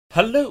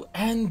Hello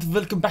and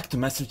welcome back to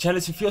Master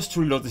Chalice. If you're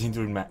truly loaded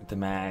into the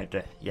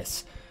mad,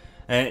 yes.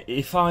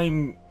 If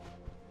I'm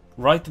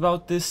right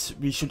about this,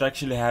 we should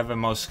actually have a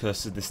mouse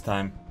cursor this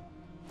time.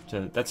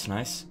 So that's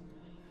nice.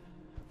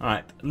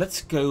 Alright,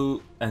 let's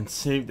go and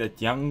save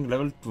that young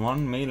level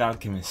 1 male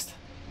alchemist.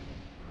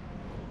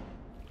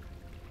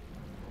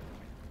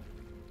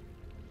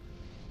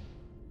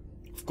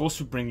 Of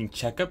course we're bringing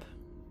checkup.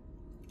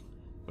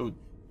 Oh,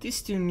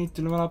 these two need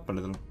to level up a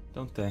little,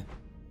 don't they?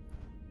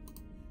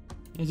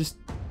 Yeah,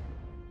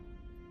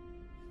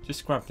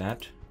 just grab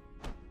that.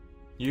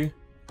 You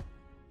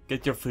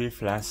get your free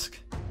flask.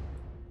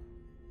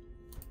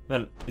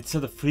 Well, it's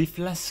not a free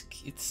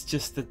flask, it's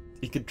just that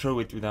you can throw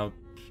it without,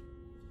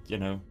 you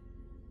know,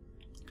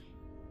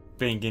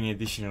 paying any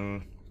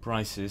additional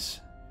prices.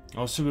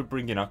 Also, we're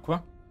bringing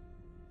Aqua.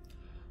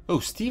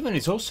 Oh, Steven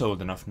is also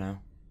old enough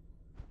now.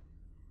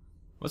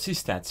 What's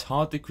his stats?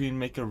 Heart, the Queen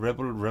Maker,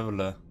 Rebel,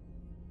 Reveler.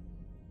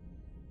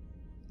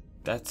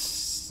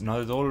 That's not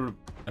at all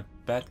a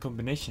bad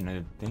combination,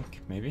 I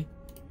think, maybe.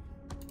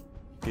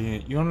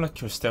 Okay, you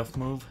unlock your stealth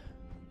move.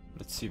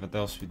 Let's see what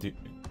else we do.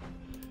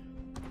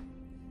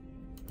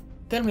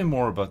 Tell me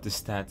more about the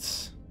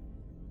stats.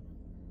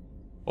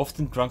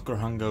 Often drunk or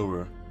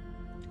hungover.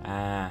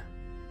 Ah.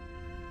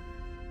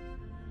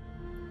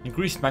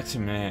 Increased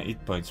maximum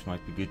hit points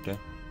might be good though.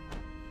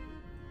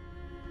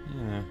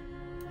 Yeah.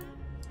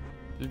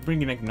 We're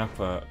bringing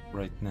Aqua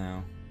right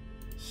now.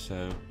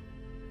 So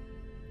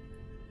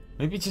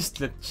maybe just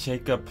let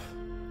Jacob.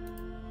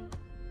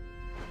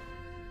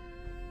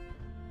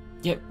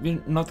 Yeah,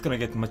 we're not gonna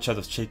get much out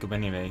of Jacob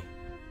anyway.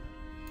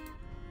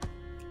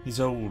 He's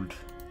old.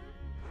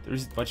 There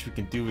isn't much we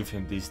can do with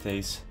him these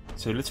days.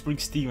 So let's bring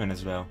Steven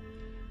as well.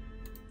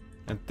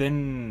 And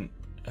then...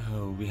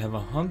 oh, we have a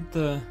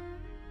hunter.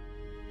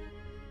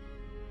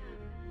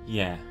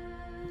 Yeah,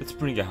 let's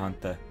bring a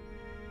hunter.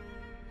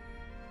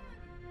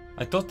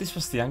 I thought this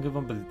was the younger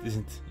one, but it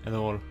isn't at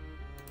all.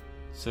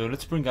 So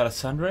let's bring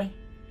Alessandre.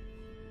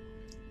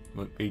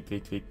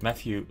 Wait.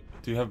 Matthew,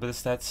 do you have better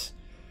stats?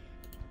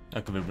 How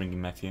can we bring in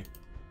Matthew?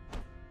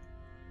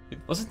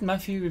 Wasn't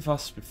Matthew with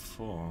us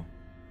before?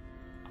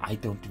 I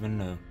don't even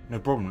know. No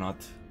problem not.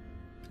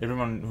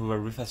 Everyone who were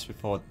with us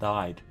before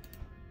died.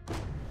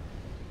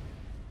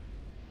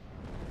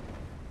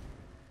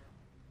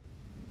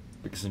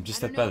 Because I'm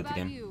just that bad at the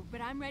game. You,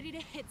 but I'm ready to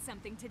hit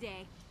something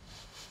today.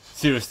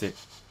 Seriously.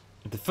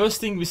 The first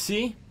thing we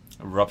see,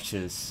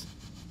 ruptures.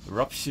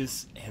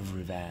 Ruptures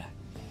everywhere.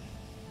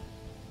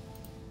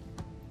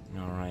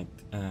 Alright,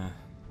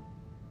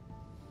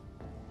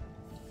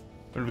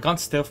 but we can't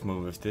stealth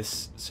move with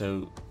this,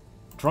 so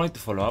try to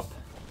follow up.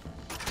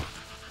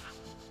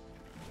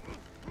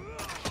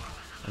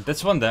 And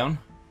that's one down.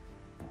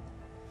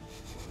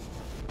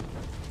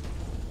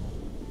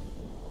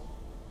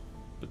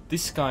 But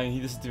this guy,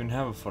 he doesn't even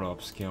have a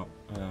follow-up skill.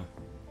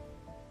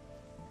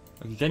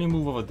 Okay, can you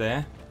move over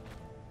there?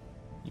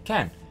 You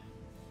can.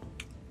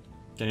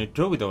 Can you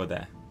throw it over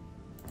there?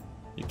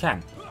 You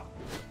can.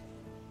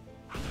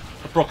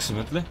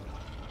 Approximately.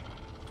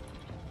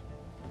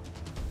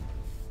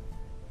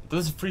 But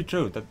that's a free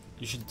throw, that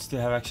you should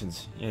still have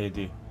actions. Yeah, you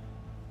do.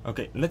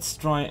 Okay, let's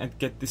try and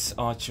get this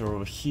archer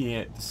over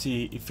here to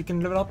see if we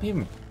can level up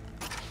him.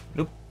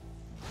 Nope.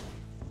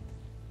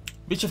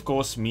 Which of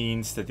course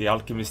means that the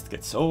alchemist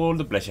gets all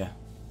the pleasure.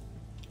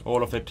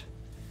 All of it.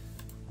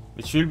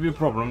 Which will be a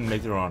problem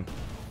later on.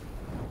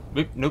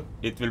 Nope,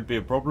 it will be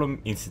a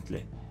problem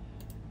instantly.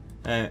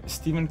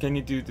 Steven, can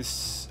you do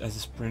this as a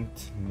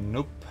sprint?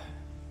 Nope.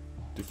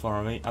 Too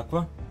far away.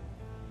 Aqua?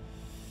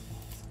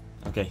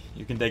 Okay,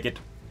 you can take it.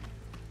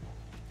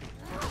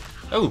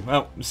 Oh,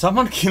 well,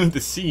 someone killed the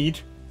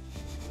seed.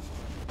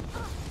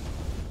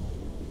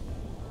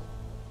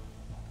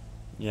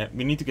 Yeah,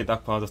 we need to get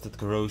Aqua out of that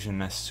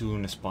corrosion as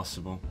soon as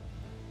possible.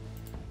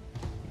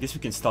 I guess we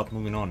can start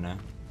moving on now.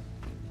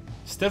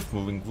 Stealth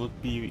moving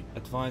would be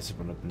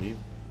advisable, I believe.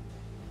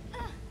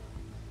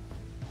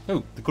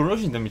 Oh, the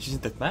corrosion damage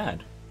isn't that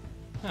bad.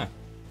 Huh.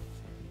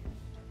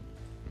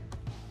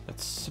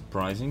 That's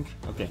surprising.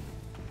 Okay.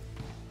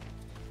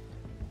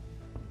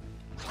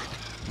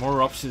 More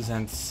ruptures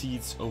and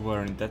seeds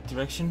over in that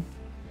direction.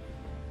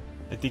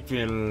 I think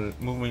we'll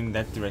move in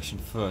that direction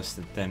first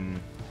and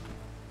then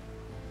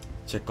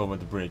check over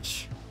the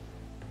bridge.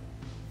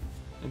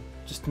 And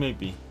just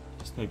maybe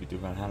to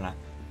Valhalla,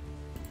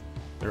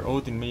 where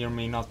Odin may or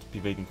may not be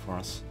waiting for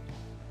us.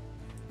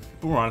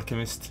 Poor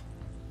alchemist.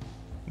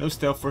 No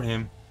stealth for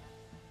him.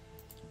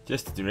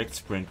 Just a direct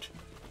sprint.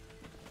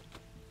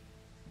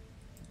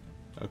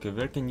 Okay,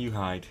 where can you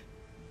hide?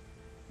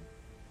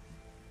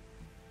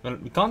 Well,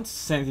 we can't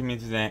send him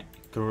into that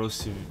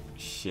corrosive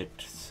shit,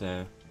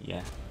 so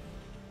yeah.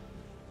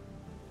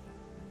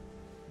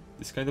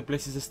 This guy that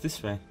places us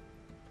this way.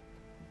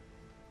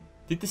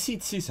 Did the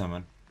seed see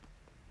someone?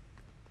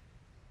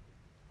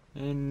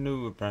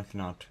 No, apparently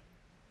not.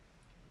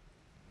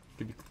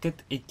 Okay, we could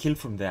get a kill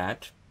from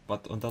that,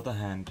 but on the other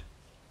hand,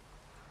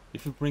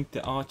 if we bring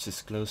the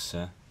archers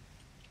closer,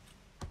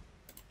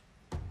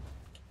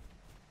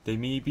 they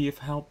may be of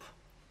help.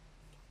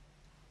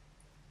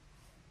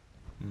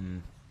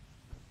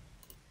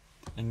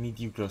 I need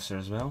you closer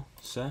as well,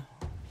 sir.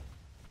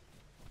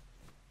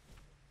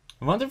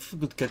 I wonder if we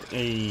could get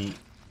a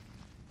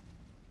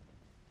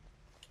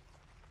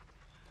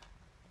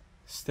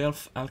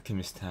stealth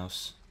alchemist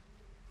house.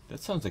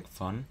 That sounds like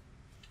fun.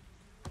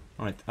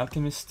 Alright,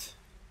 alchemist.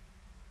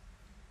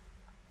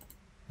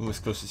 Move as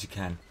close as you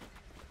can.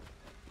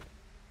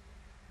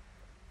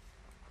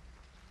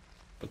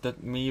 But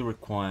that may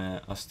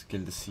require us to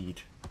kill the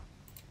seed.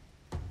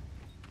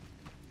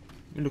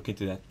 We'll look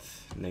into that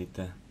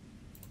later.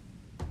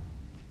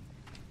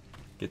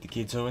 Get the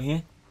kids over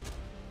here.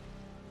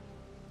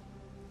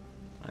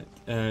 Right,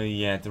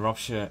 yeah, the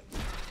rupture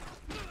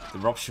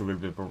will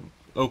be a problem.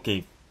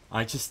 Okay,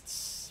 I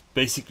just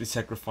basically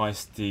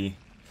sacrificed the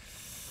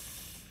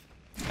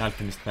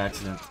alchemist by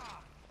accident.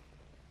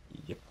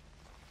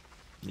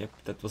 Yep,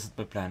 that wasn't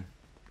my plan.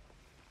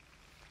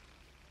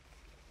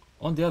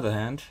 On the other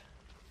hand,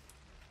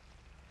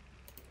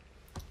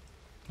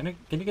 can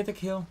you get a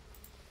kill?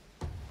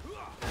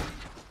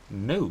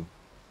 No,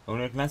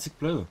 only a classic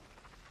blow.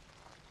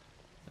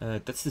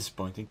 That's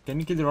disappointing. Can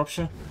you kill the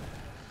rupture?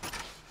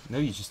 No,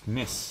 you just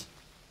miss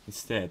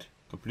instead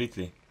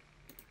completely.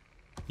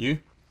 You?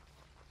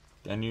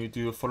 Can you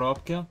do a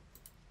follow-up kill?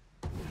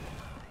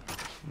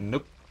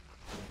 Nope.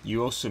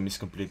 You also miss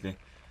completely.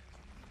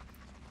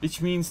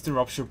 Which means the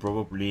rupture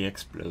probably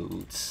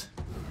explodes.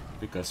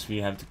 Because we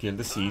have to kill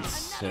the seeds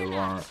so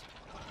our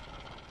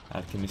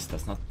alchemist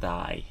does not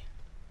die.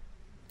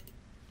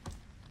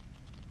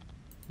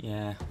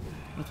 Yeah,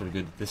 not very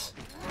good at this.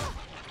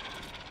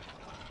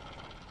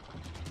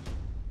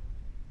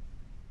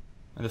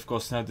 And of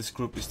course now this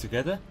group is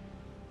together.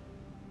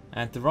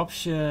 And the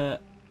rupture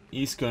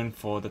is going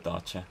for the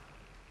archer.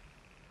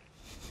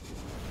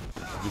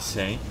 We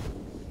say.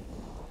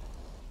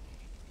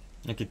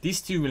 Okay, these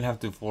two will have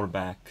to fall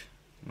back.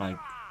 Like,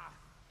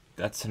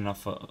 that's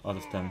enough out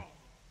of them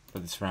for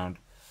this round.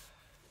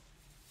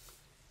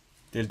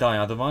 They'll die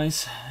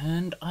otherwise,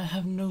 and I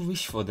have no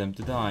wish for them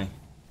to die.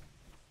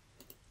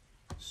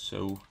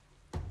 So,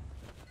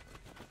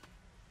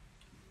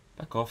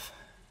 back off.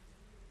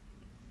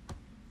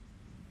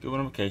 Go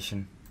on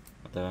vacation,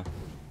 whatever.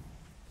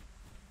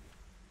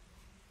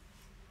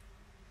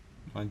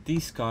 And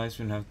these guys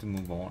will have to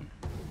move on.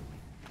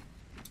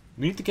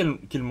 We need to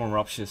kill more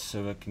ruptures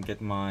so I can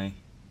get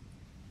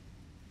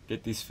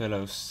these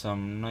fellows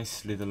some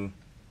nice little.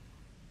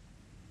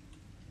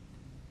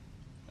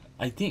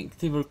 I think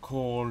they were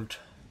called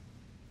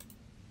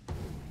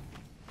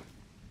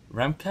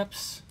ram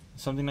caps,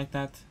 something like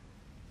that.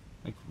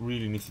 Like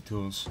really nifty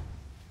tools.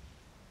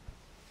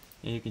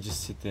 Yeah, you can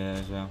just sit there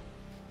as well.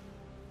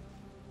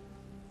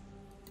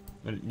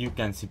 Well, you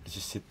can simply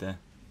just sit there.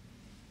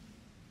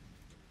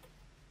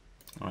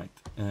 Alright,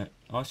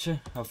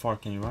 Archer, how far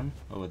can you run?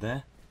 Over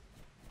there.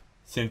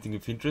 See anything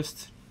of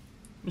interest?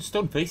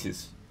 Stone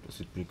faces. Those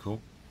look pretty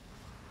cool.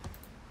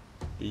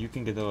 Okay, you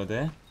can get over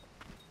there.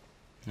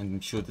 And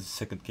I'm sure the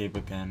second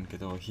cable can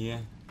get over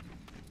here.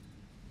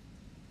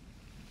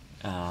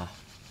 And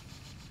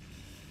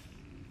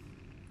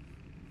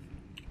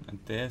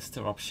there's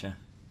the rupture.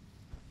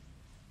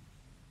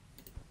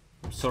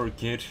 I'm sorry,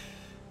 kid.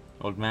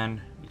 Old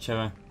man,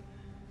 whichever.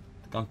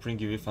 Can't bring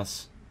you with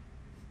us.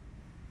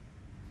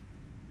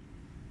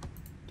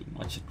 Too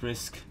much at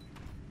risk.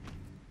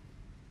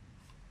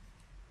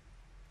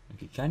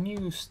 Okay, can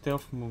you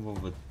stealth move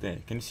over there?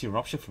 Can you see a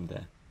rupture from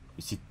there?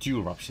 You see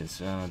two ruptures.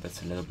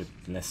 That's a little bit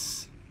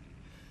less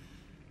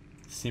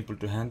simple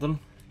to handle.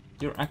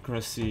 Your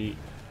accuracy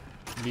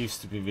leaves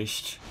to be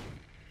wished.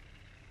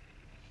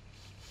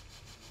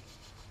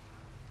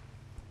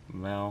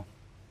 Well,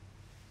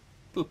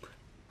 poop.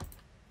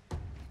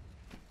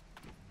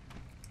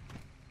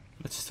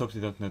 Let's just hope they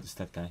don't notice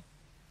that guy.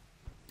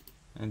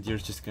 And you're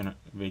just gonna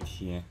wait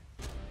here.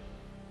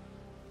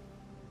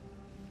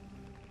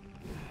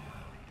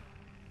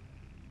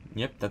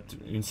 Yep, that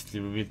instantly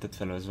revealed that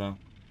fellow as well.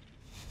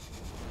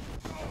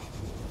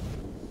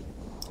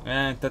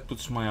 And that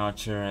puts my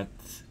archer at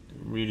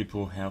really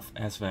poor health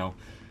as well.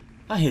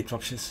 I hate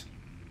ruptures.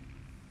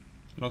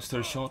 Long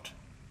story short.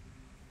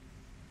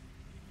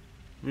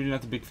 Really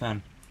not a big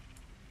fan.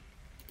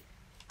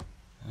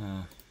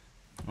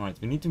 Alright,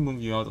 we need to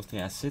move you out of the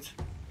acid.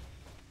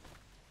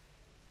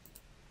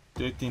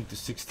 13 to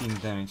 16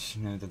 damage.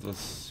 No, that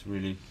was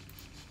really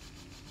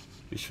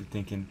wishful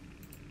thinking.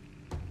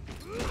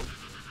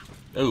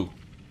 Oh,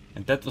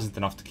 and that wasn't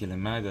enough to kill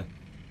him either.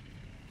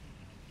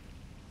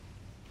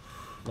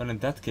 Well, in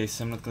that case,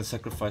 I'm not gonna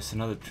sacrifice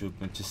another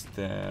troop and just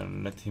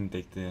let him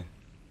take the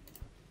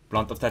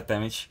brunt of that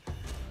damage.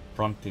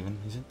 Brunt even,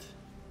 is it?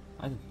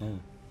 I don't know.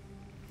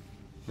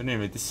 But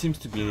anyway, this seems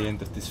to be the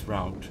end of this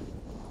round.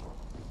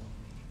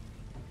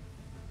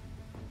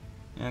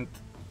 And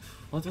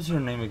what was your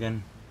name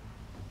again?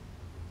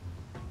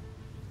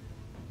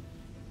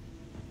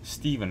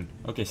 Steven.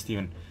 Okay,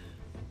 Steven.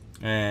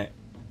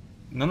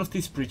 None of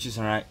these breaches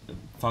are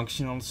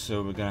functional,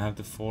 so we're gonna have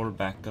to fall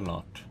back a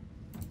lot.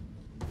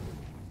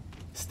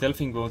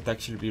 Stealthing won't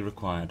actually be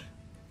required.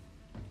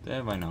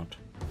 There, why not?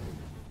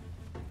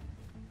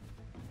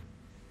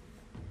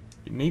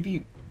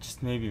 Maybe,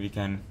 just maybe we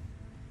can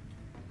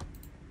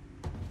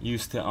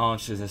use the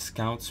archers as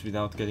scouts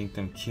without getting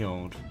them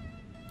killed.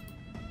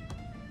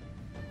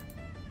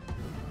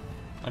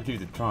 I'll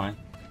give it a try.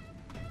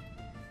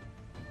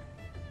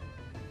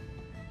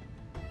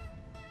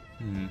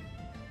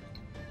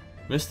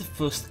 Where's the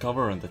first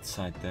cover on that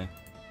side there?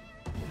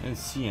 I didn't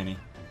see any.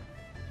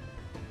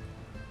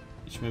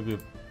 Which may be a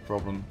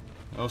problem.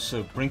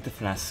 Also, bring the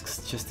flasks,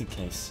 just in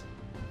case.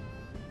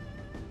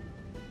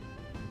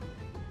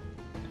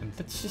 And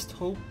let's just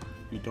hope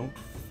we don't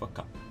fuck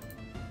up.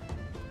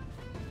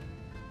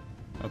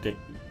 Okay,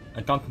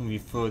 I can't move you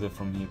further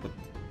from here, but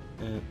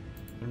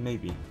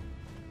maybe.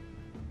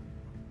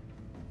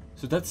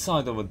 So that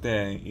side over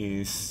there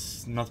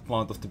is not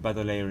part of the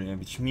battle area,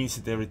 which means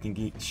that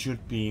everything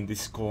should be in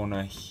this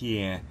corner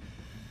here.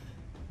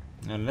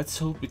 Now let's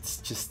hope it's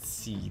just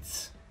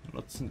seeds.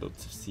 Lots and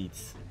lots of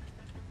seeds.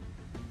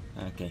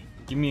 Okay,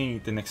 give me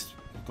the next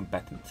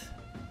combatant.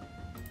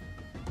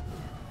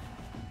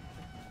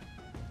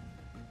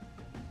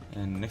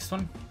 And next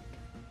one.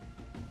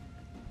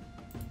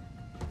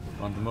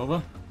 Run them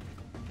over.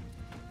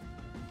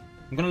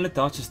 I'm gonna let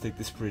the archers take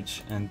this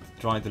bridge and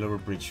try the lower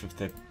bridge with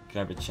the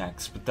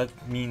Shadowjacks, but that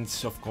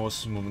means, of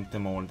course, moving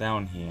them all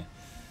down here.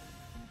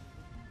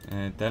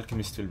 The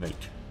alchemist will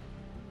wait.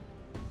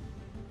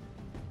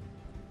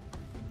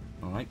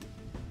 Alright.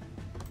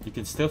 You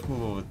can stealth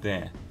move over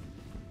there.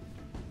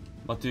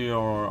 What do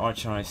your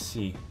archer eyes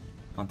see?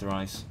 Hunter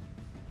eyes?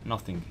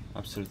 Nothing.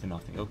 Absolutely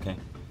nothing. Okay.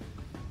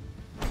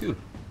 Cool.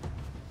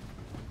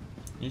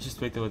 You just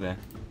wait over there.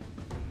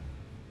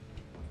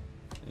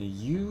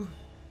 You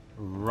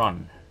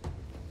run.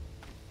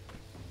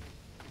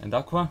 And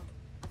Aqua?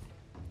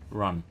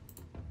 Run.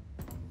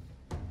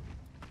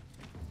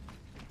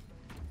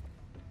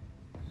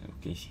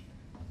 Okay.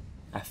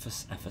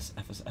 Ephes.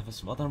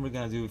 What are we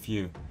gonna do with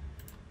you?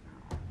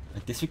 I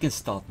guess we can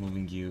start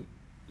moving you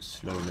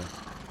slowly.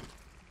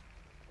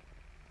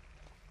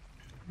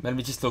 Well,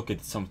 we just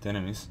located some of the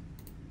enemies.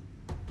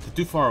 They're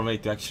too far away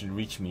to actually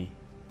reach me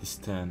this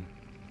turn.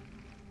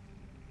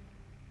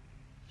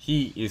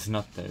 He is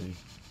not though.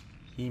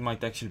 He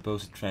might actually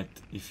pose a threat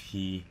if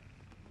he...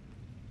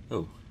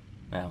 Oh.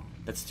 Well,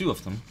 that's two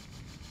of them.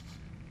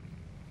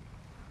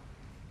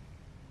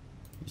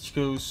 Which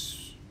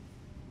goes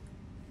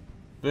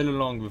well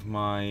along with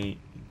my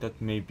that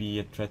may be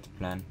a threat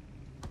plan.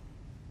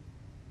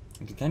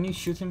 Okay, can you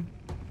shoot him?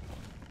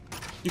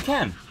 You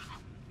can!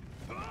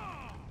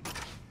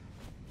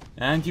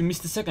 And you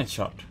missed the second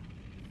shot.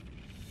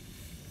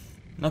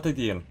 Not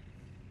ideal.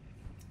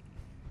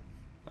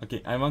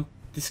 Okay, I want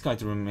this guy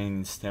to remain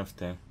in stealth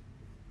though.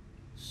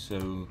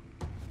 So...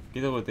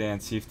 get over there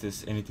and see if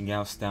there's anything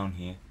else down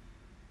here.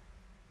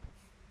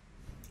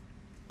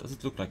 Does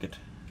it look like it?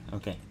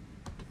 Okay.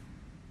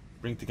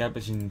 Bring the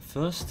cabbage in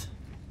first.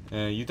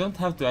 You don't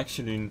have to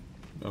actually...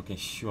 Okay,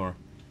 sure.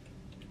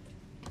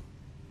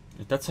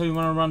 If that's how you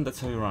wanna run,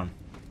 that's how you run.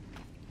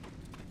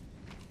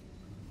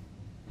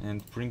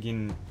 And bring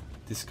in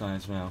this guy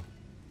as well.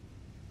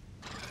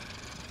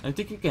 I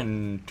think you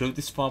can throw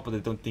this far, but I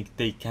don't think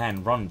they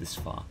can run this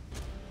far.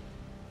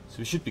 So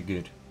we should be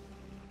good.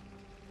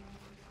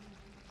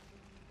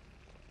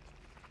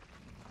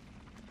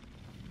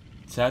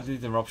 Sadly,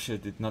 the rupture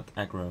did not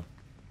aggro.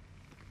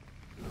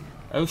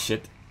 Oh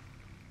shit.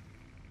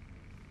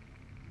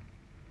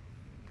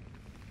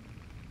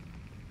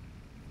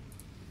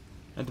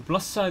 And the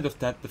plus side of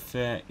that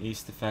affair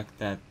is the fact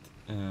that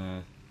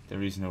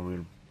there is no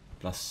real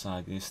plus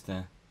side, is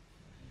there?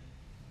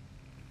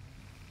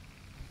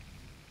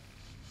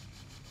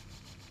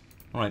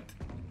 Alright,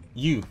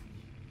 you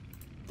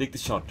take the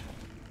shot.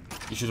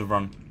 You should have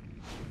run.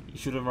 You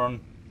should have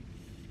run.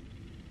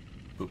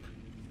 Poop.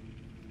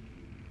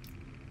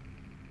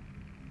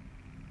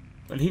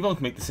 Well, he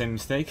won't make the same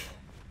mistake.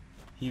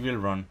 He will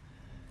run.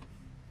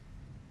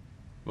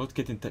 Won't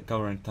get in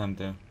cover in time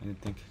though, I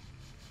don't think.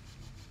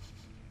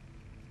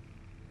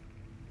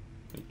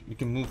 Wait, we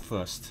can move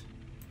first.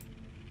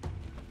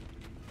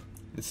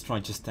 Let's try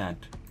just that.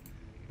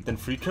 Then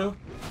free throw.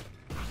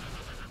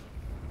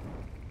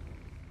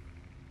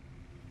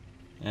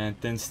 And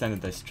then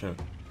standardized throw.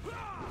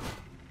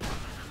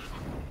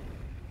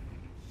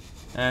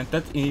 And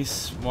that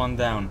is one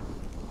down.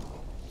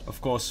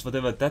 Of course,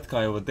 whatever that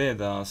guy over there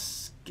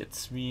does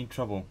gets me in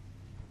trouble.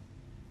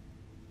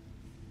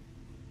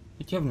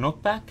 Did you have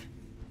knockback?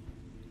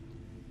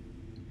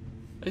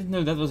 I didn't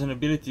know that was an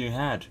ability you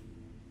had.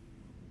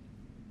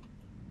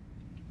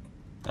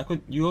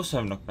 You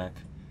also have knockback.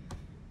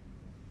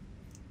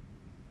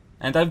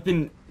 And I've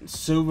been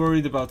so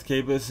worried about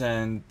cables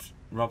and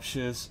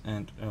ruptures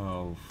and...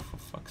 oh, for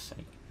fuck's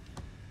sake.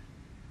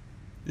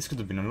 This could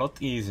have been a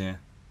lot easier.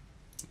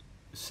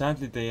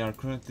 Sadly, they are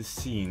currently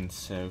seen,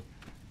 so...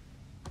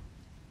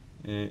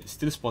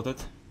 still spotted.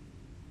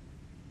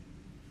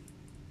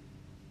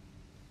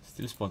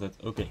 Still spotted,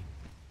 okay.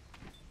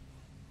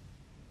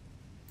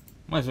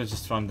 Might as well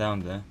just run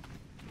down there.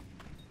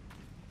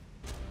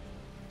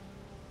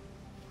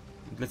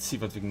 Let's see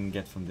what we can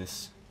get from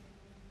this.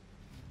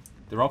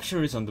 The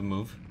rupture is on the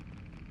move.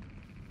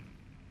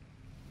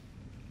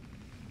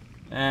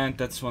 And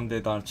that's one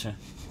dead archer.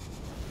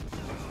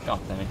 God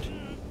damn it.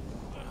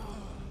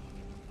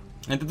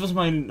 And that was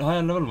my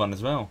higher level one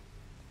as well.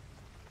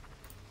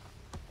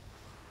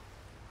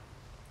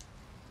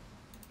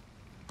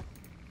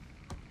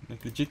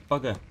 Like legit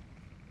bugger.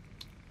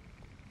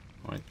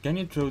 Alright, can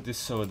you throw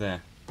this over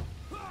there?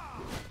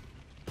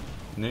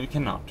 No, you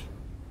cannot.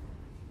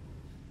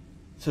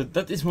 So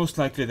that is most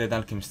likely that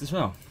alchemist as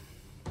well.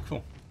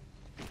 Cool.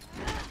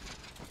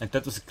 And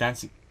that was a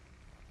glancing...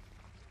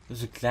 That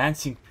was a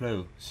glancing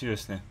blow.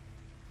 Seriously.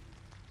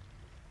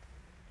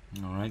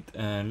 Alright,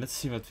 let's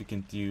see what we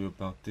can do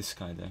about this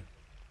guy there.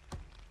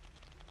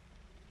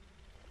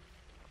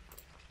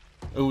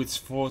 Oh, it's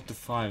 4 to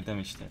 5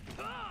 damage there.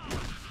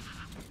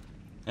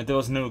 And there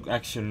was no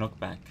actual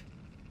knockback.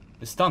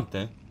 It's stunned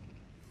though.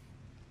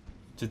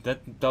 So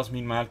that does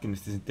mean my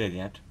alchemist isn't dead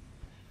yet.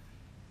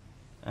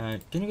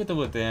 Can you get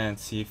over there and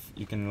see if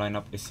you can line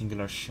up a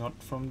singular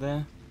shot from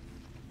there?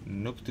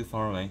 Nope, too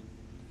far away.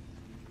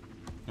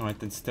 Alright,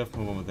 then stealth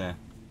move over there.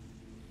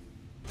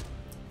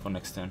 For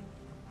next turn.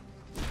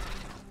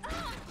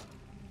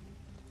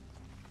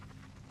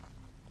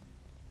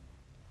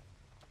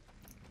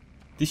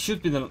 This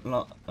should be the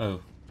oh,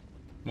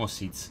 more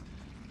seeds.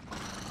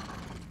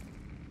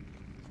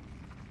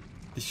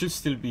 This should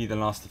still be the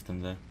last of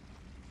them though.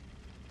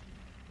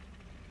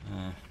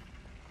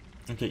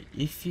 Okay,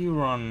 if you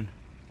run...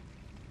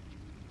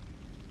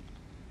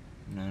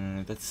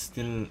 No, that's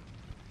still...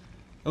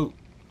 Oh,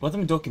 what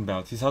am I talking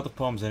about? He's out of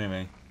palms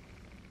anyway.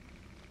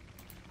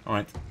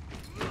 Alright.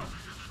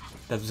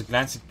 That was a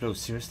glancing blow,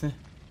 seriously?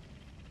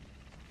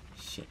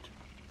 Shit.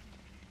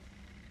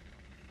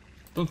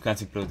 Don't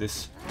glancing blow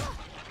this.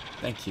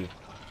 Thank you.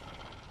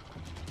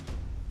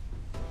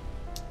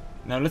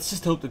 Now let's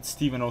just hope that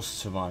Steven also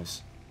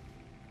survives.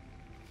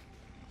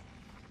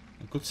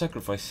 I could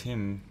sacrifice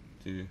him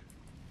to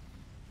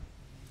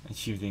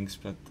achieve things,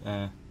 but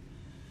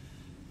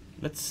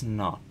let's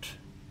not.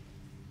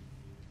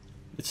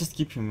 Let's just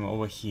keep him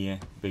over here,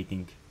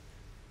 waiting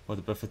for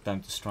the perfect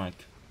time to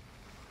strike.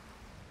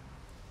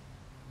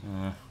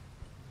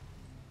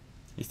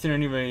 Is there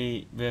any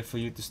way where for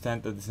you to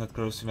stand that is not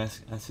corrosive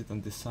acid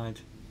on this side?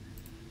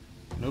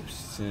 Nope,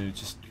 so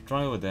just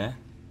try over there.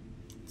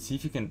 See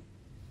if you can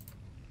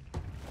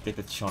take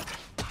that shot.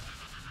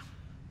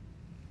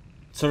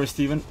 Sorry,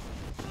 Steven.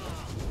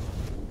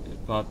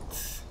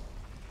 But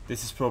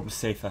this is probably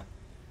safer.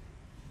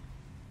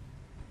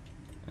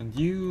 And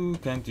you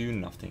can do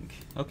nothing.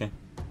 Okay.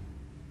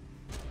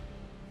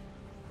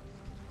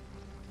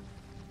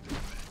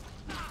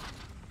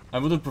 I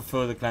would have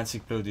preferred the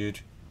classic blow,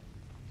 dude.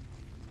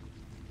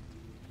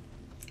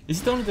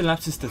 Is it only the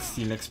lapses that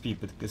steal XP?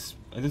 Because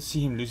I don't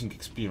see him losing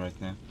XP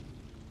right now.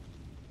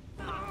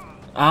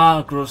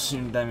 Ah, gross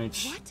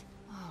damage. What?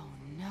 Oh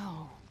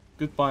no.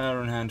 Goodbye,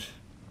 Iron Hand.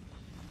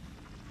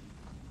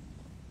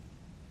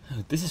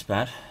 This is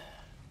bad.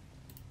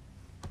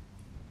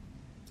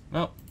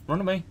 Well,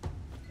 run away.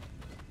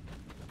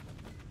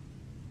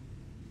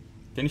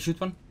 Can you shoot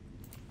one?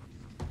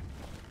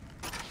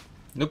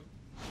 Nope.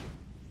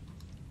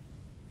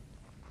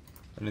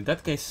 Well, in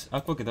that case,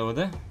 Aqua, get over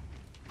there.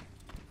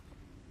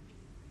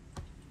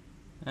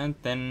 And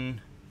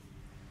then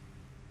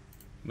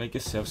make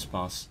yourself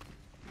sparse.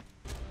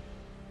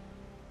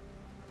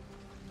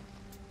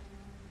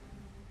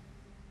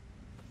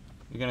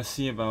 We're gonna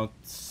see about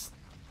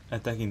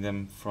attacking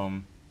them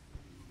from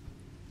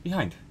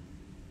behind.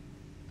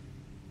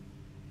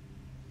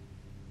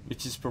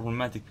 Which is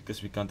problematic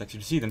because we can't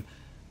actually see them.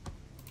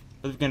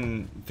 But we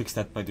can fix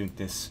that by doing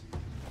this.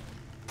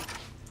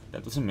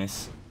 That was a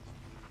miss.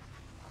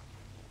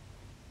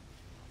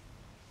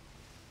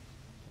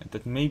 And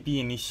that may be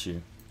an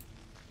issue.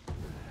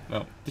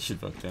 Well, this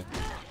should work there.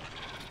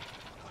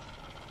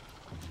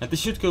 And this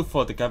should go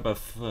for the Gabba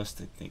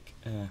first, I think.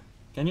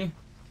 Can you?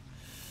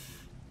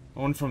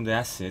 Only from the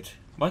acid.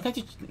 Why can't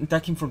you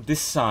attack him from this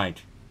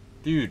side?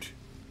 Dude.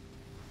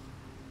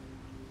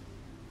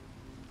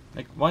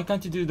 Like, why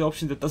can't you do the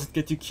option that doesn't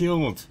get you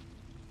killed?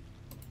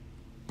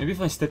 Maybe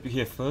if I step you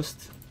here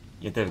first.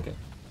 Yeah, there we go.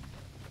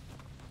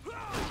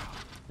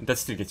 And that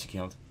still gets you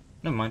killed.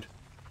 Never mind.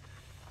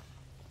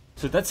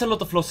 So that's a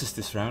lot of losses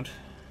this round.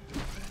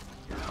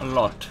 A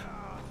lot.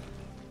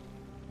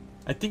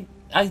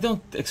 I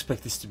don't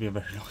expect this to be a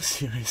very long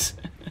series.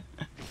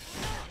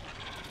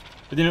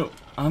 But you know,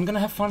 I'm gonna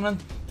have fun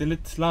until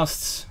it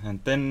lasts. And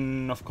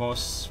then, of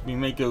course, we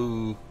may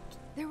go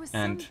There was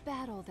some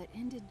battle that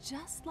ended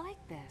just like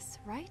this,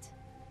 right?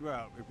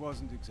 Well, it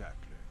wasn't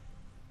exactly.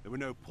 There were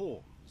no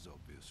pawns,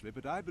 obviously,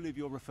 but I believe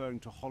you're referring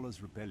to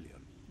Holler's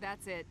rebellion.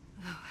 That's it.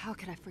 Oh, how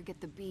could I forget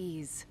the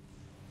bees?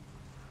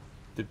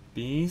 the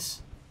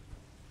bees.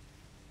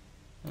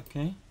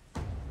 Okay.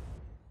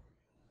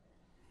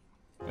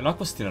 Well,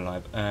 Aqua's still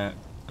alive. I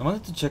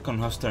wanted to check on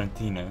House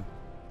Tarantino.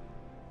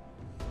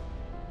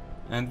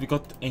 And we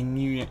got a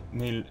new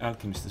male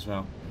alchemist as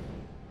well.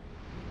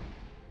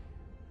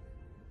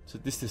 So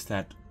this is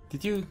that.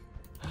 Did you...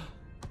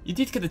 You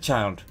did get a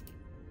child.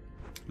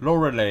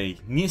 Lorelei,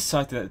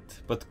 nearsighted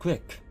but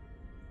quick.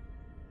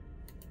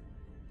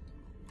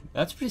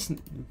 That's pretty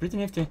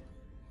nifty.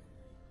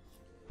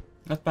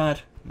 Not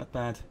bad, not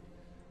bad.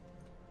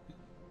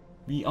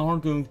 We are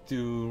going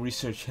to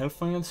research health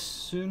files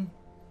soon.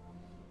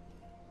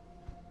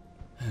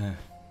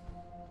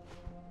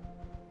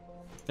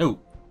 Oh,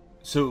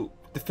 so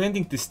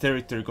defending this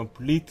territory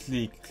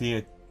completely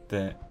cleared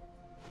the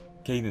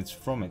Cadence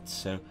from it,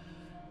 so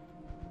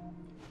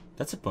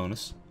that's a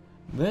bonus.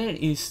 Where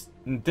is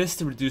this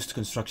the reduced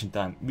construction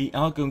time? We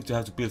are going to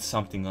have to build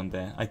something on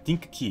there. I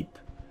think a keep.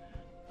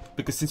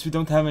 Because since we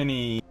don't have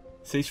any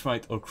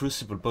Sagefright or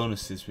Crucible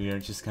bonuses, we are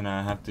just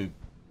gonna have to,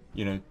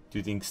 you know,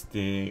 do things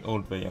the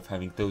old way of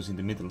having those in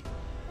the middle.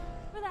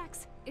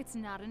 Relax, it's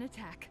not an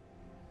attack.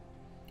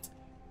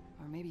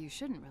 Or maybe you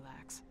shouldn't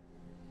relax.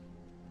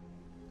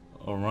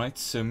 Alright,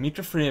 so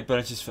Mitra Frey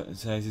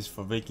apologizes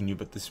for waking you,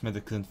 but the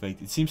Smeder couldn't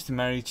wait. It seems the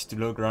marriage to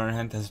Logar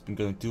Arahant has been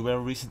going too well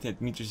recently, and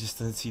Mitra just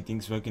doesn't see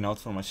things working out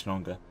for much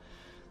longer.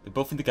 They're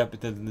both in the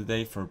capital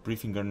today for a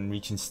briefing on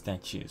region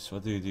statues.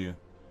 What do you do?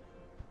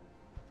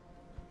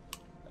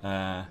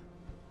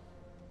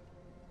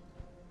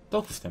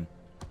 Talk with them.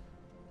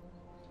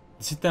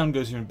 The sit-down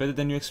goes even better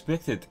than you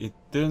expected. It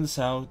turns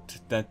out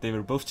that they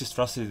were both just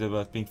frustrated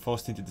about being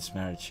forced into this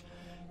marriage.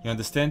 You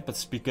understand but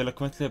speak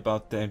eloquently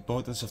about the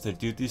importance of their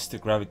duties, the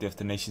gravity of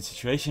the nation's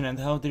situation, and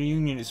how their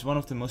union is one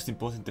of the most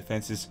important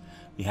defenses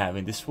we have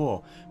in this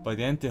war. By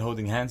the end, they're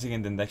holding hands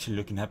again and actually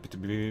looking happy to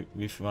be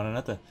with one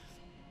another.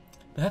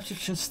 Perhaps you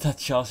should start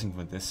charging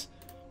for this.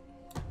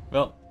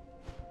 Well,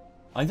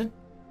 I don't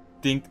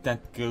think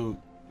that go...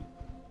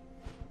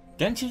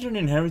 Can children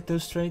inherit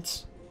those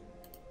traits?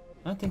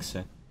 I don't think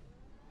so.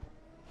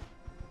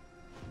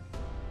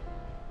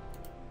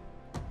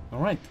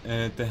 Alright,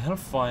 the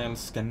health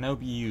files can now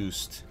be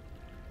used.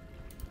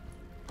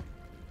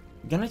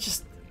 Can I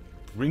just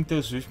bring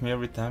those with me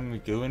every time we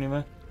go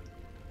anywhere?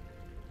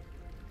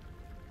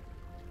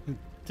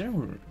 There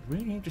are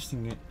really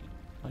interesting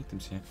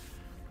items here.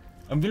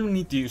 I will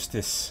need to use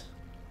this,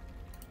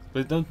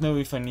 but I don't know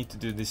if I need to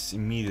do this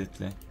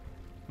immediately.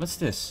 What's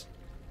this?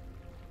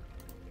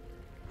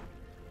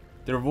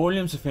 There are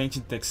volumes of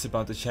ancient texts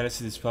about the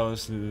Chalice and its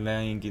powers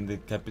lying in the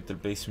capital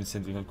basements,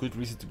 and we have good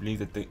reason to believe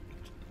that the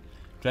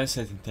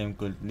translating time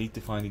could lead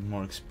to finding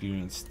more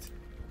experienced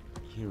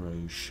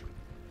heroes.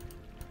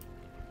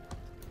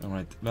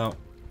 Alright, well,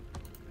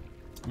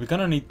 we're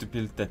gonna need to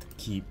build that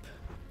keep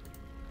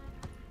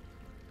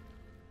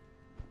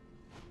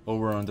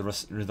over on the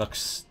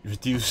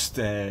reduced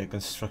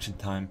construction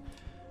time,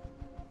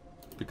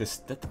 because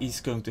that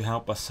is going to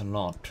help us a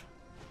lot.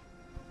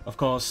 Of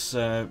course,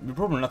 we're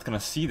probably not gonna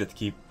see that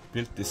keep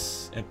built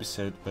this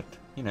episode, but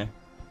you know,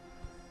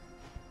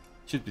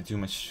 shouldn't be too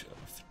much of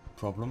a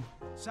problem.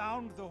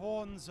 Sound the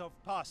horns of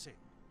passing.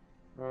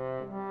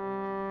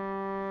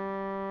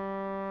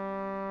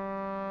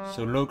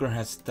 So Logar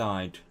has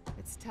died.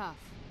 It's tough,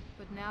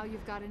 but now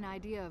you've got an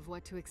idea of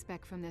what to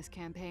expect from this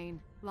campaign.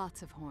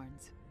 Lots of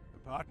horns. The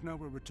partner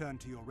will return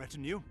to your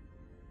retinue,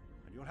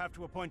 and you'll have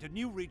to appoint a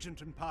new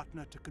regent and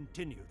partner to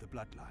continue the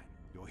bloodline.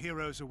 Your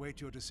heroes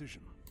await your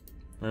decision.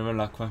 Very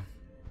well, Aqua.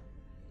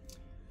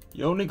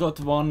 You only got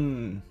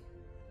one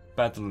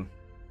battle.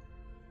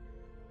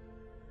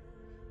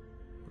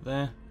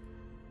 There.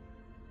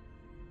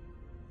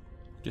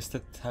 Guess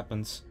that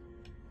happens.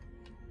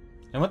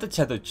 I want a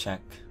Shadowjack,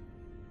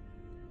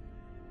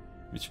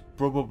 which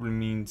probably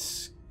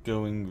means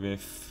going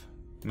with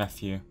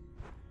Matthew.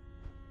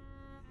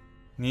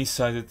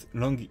 Near-sighted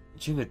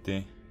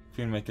longevity.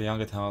 Filmmaker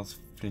young at heart,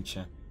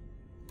 flincher.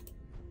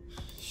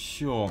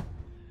 Sure.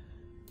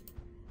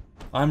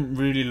 I'm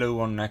really low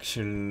on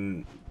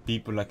actual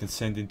people I can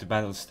send into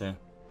battles though.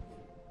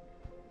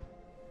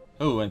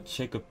 Oh, and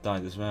Jacob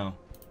died as well.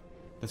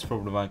 That's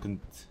probably why I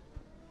couldn't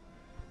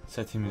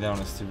set him down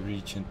as the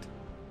regent.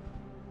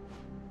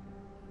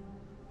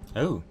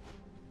 Oh.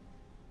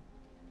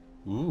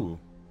 Ooh.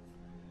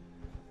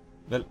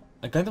 Well,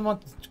 I kinda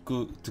want to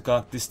go to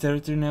guard this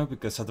territory now,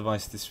 because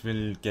otherwise this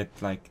will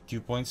get like 2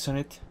 points on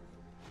it.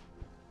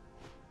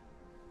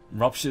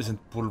 Ruptures and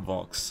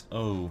bulwarks.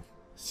 Oh.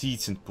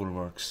 Seeds and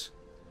bulwarks.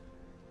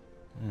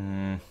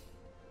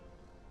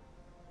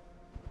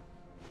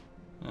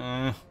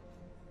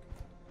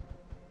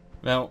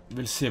 Well,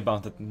 we'll see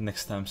about that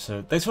next time,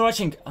 so thanks for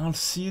watching, I'll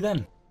see you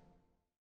then.